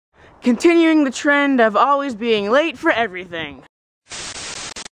continuing the trend of always being late for everything.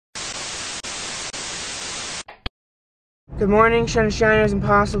 Good morning, SHunSHiners and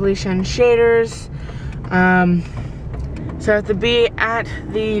possibly SHunSHaters. So I have to be at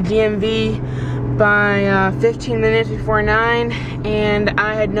the DMV by 15 minutes before 9, and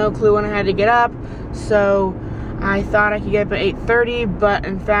I had no clue when I had to get up, so I thought I could get up at 8:30, but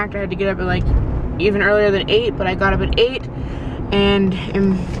in fact I had to get up at like even earlier than 8, but I got up at 8 and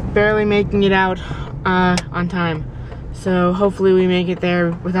am barely making it out on time. So hopefully we make it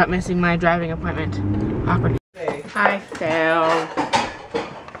there without missing my driving appointment. Awkward. I failed.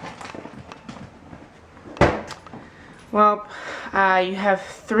 Well, you have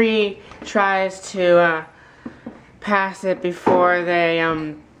 3 tries to pass it before they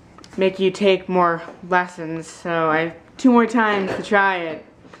make you take more lessons. So I have 2 more times to try it.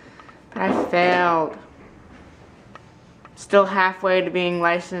 But I failed. Still halfway to being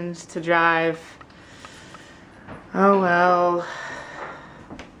licensed to drive. Oh well.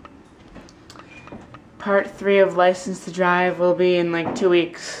 Part 3 of License to Drive will be in like 2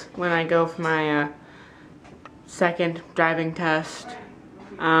 weeks when I go for my second driving test.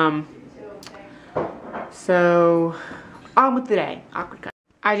 So, on with the day. Awkward cut.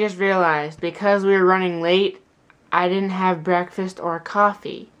 I just realized because we were running late, I didn't have breakfast or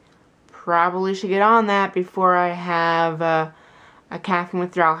coffee. Probably should get on that before I have a caffeine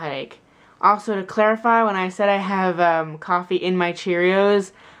withdrawal headache. Also, to clarify, when I said I have coffee in my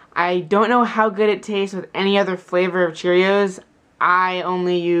Cheerios, I don't know how good it tastes with any other flavor of Cheerios. I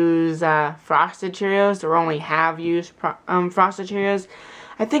only use Frosted Cheerios, or only have used Frosted Cheerios.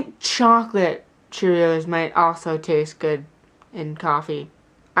 I think chocolate Cheerios might also taste good in coffee.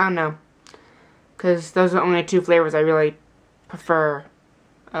 I don't know, because those are only 2 flavors I really prefer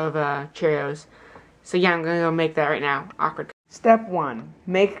of Cheerios. So yeah, I'm gonna go make that right now. Awkward. Step 1,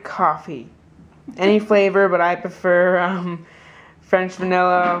 make coffee. Any flavor, but I prefer French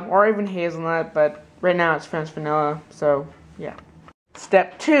vanilla or even hazelnut, but right now it's French vanilla, so yeah.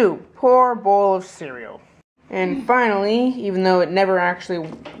 Step 2, pour a bowl of cereal. And finally, even though it never actually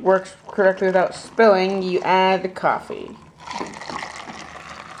works correctly without spilling, you add the coffee.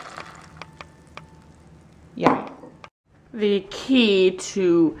 Yeah. The key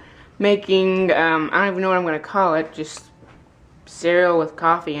to making, I don't even know what I'm going to call it, just cereal with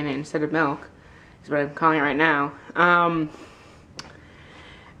coffee in it instead of milk, is what I'm calling it right now.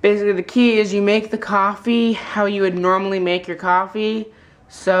 Basically, the key is you make the coffee how you would normally make your coffee.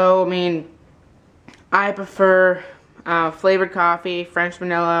 So, I mean, I prefer flavored coffee, French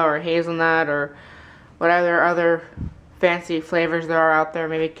vanilla or hazelnut or whatever other fancy flavors there are out there,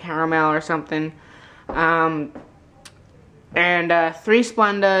 maybe caramel or something. And 3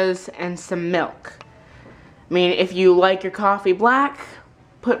 Splendas and some milk. I mean, if you like your coffee black,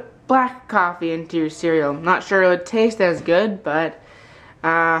 put black coffee into your cereal. Not sure it would taste as good, but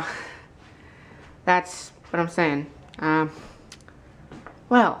that's what I'm saying.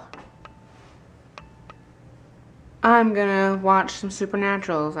 Well, I'm gonna watch some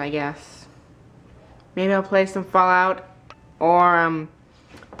Supernaturals, I guess. Maybe I'll play some Fallout, or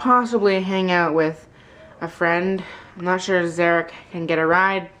possibly hang out with a friend. I'm not sure if Zarek can get a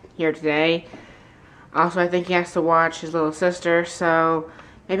ride here today. Also, I think he has to watch his little sister, so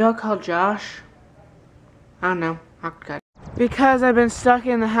maybe I'll call Josh. I don't know. Awkward cut. Because I've been stuck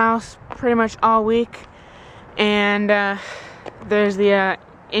in the house pretty much all week, and there's the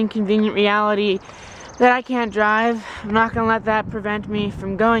inconvenient reality that I can't drive. I'm not gonna let that prevent me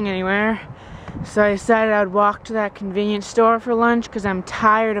from going anywhere. So I decided I would walk to that convenience store for lunch because I'm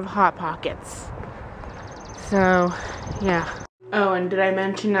tired of Hot Pockets. So, yeah. Oh, and did I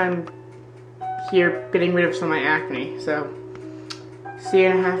mention I'm here getting rid of some of my acne, so see you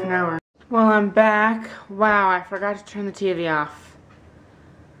in half an hour. Well, I'm back. Wow, I forgot to turn the TV off.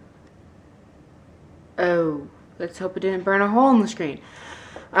 Oh, let's hope it didn't burn a hole in the screen.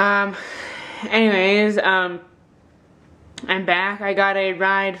 Anyways, I'm back. I got a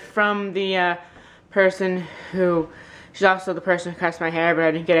ride from the person who, she's also the person who cuts my hair, but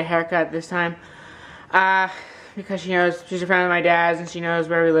I didn't get a haircut this time. Because she knows, she's a friend of my dad's and she knows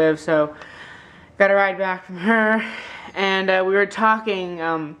where we live, so got a ride back from her. And we were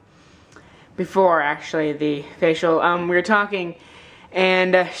talking before, actually, the facial, we were talking,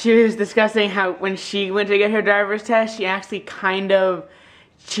 and she was discussing how when she went to get her driver's test, she actually kind of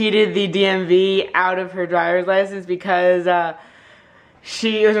cheated the DMV out of her driver's license because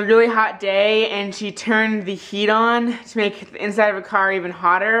it was a really hot day and she turned the heat on to make the inside of her car even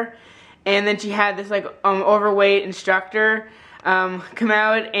hotter, and then she had this like overweight instructor come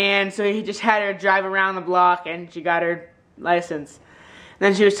out, and so he just had her drive around the block and she got her license.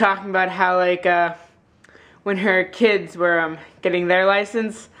 then she was talking about how, like, when her kids were getting their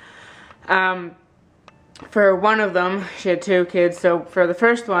license, for one of them, she had 2 kids, so for the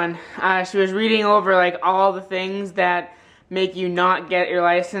first one, she was reading over, like, all the things that make you not get your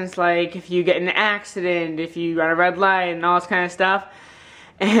license, like if you get in an accident, if you run a red light, and all this kind of stuff.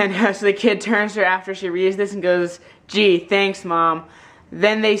 And so the kid turns to her after she reads this and goes, "Gee, thanks, Mom."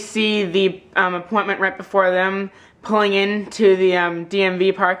 Then they see the appointment right before them pulling into the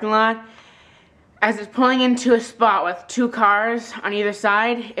DMV parking lot. As it's pulling into a spot with 2 cars on either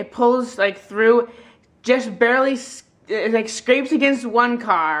side, it pulls like through, just barely like scrapes against one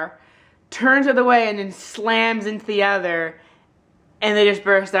car, turns the other way, and then slams into the other, and they just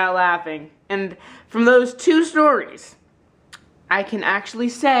burst out laughing. And from those 2 stories, I can actually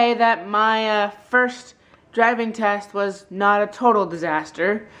say that my first driving test was not a total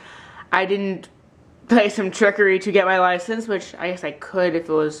disaster. I didn't play some trickery to get my license, which I guess I could if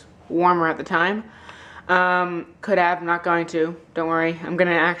it was warmer at the time. Could have, not going to. Don't worry, I'm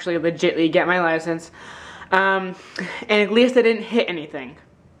gonna actually legitly get my license. And at least I didn't hit anything,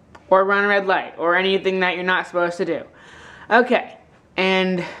 or run a red light, or anything that you're not supposed to do. Okay,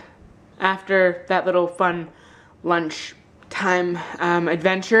 and after that little fun lunch time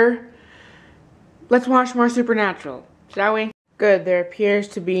adventure, let's watch more Supernatural, shall we? Good, there appears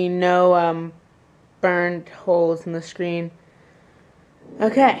to be no burned holes in the screen.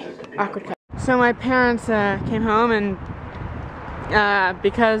 Okay, awkward cut. So my parents came home, and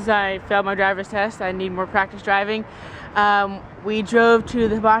because I failed my driver's test, I need more practice driving. We drove to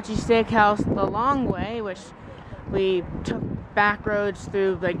the Hibachi Steakhouse the long way, which we took back roads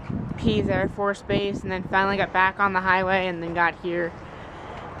through like Pease Air Force Base, and then finally got back on the highway, and then got here.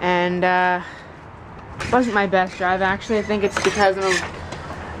 And it wasn't my best drive, actually. I think it's because I'm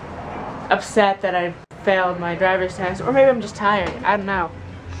upset that I failed my driver's test, or maybe I'm just tired. I don't know.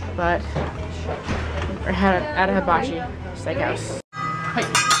 But we're at a Hibachi Steakhouse. Hey.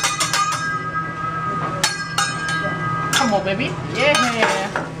 Come on, baby. Yeah.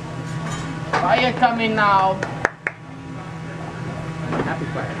 Why are you coming now? Happy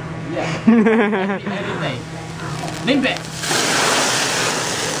birthday. Yeah. Every day. Limbe.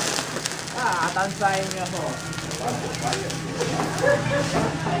 Don't try me at all.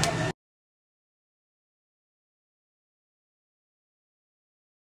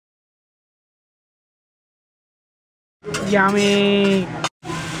 Yummy.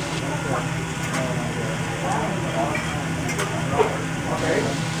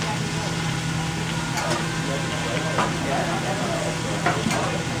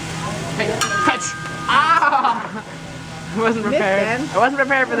 Hey, catch! Ah! I wasn't prepared. I wasn't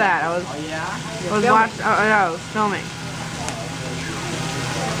prepared for that. I was. Oh yeah. I was watching. Oh no, I was filming.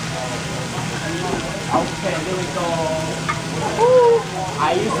 Okay, here we go. Woo!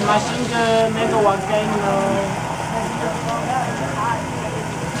 I use machine gun, make a volcano.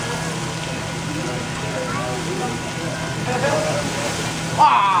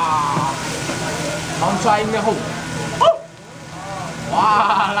 Wow! Don't try in the hole. Oh!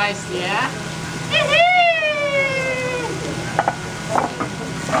 Wow, nice, yeah?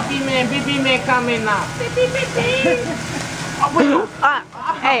 Beep me coming now. Beep beep. Oh, wait.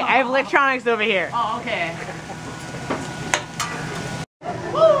 Hey, I have electronics over here. Oh, okay.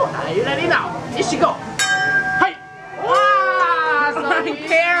 Woo! Are you ready now? Here she go. Hey! Wow! So on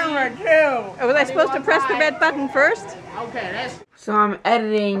camera too. Was I supposed to press the red button first? Okay, let's. So I'm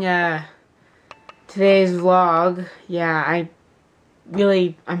editing today's vlog. Yeah,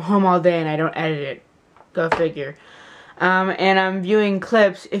 I'm home all day and I don't edit it. Go figure. And I'm viewing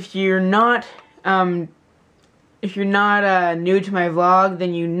clips. If you're not new to my vlog,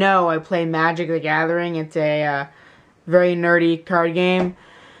 then you know I play Magic the Gathering. It's a very nerdy card game.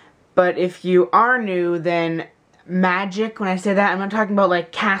 But if you are new, then Magic, when I say that, I'm not talking about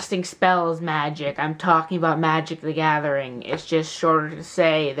like casting spells magic. I'm talking about Magic the Gathering. It's just shorter to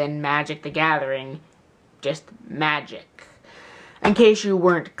say than Magic the Gathering. Just magic. In case you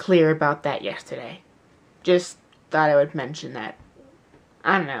weren't clear about that yesterday. Just thought I would mention that.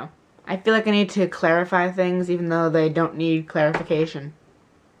 I don't know. I feel like I need to clarify things even though they don't need clarification.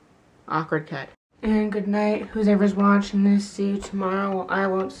 Awkward cut. And good night, whoever's watching this. See you tomorrow. Well, I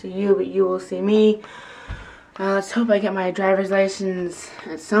won't see you, but you will see me. Let's hope I get my driver's license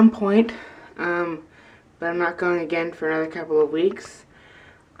at some point. But I'm not going again for another couple of weeks.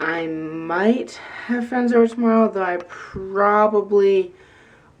 I might have friends over tomorrow, though I probably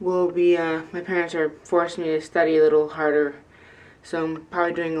will be, my parents are forcing me to study a little harder. So I'm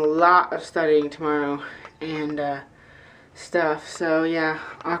probably doing a lot of studying tomorrow and stuff. So yeah,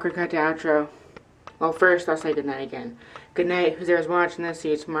 awkward cut to outro. Well, first I'll say goodnight again. Good night. Who's there's watching this?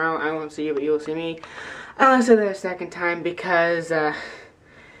 See you tomorrow. I won't see you, but you will see me. I only said that a second time because I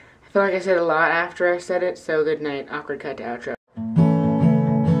feel like I said a lot after I said it. So good night. Awkward cut to outro.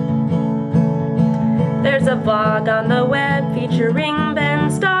 There's a vlog on the web featuring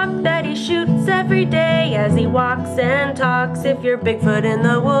Ben Stock that he shoots every day as he walks and talks. If you're Bigfoot in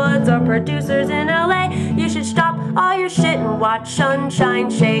the woods or producers in LA, you should stop all your shit and watch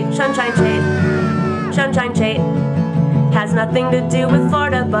SHunSHineSHate. SHunSHineSHate. SHunSHineSHate. Has nothing to do with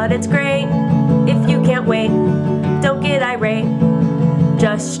Florida, but it's great. If you can't wait, don't get irate.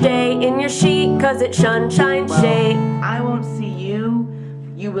 Just stay in your sheet, cause it's SHunSHineSHate. I won't see you.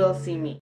 You will see me.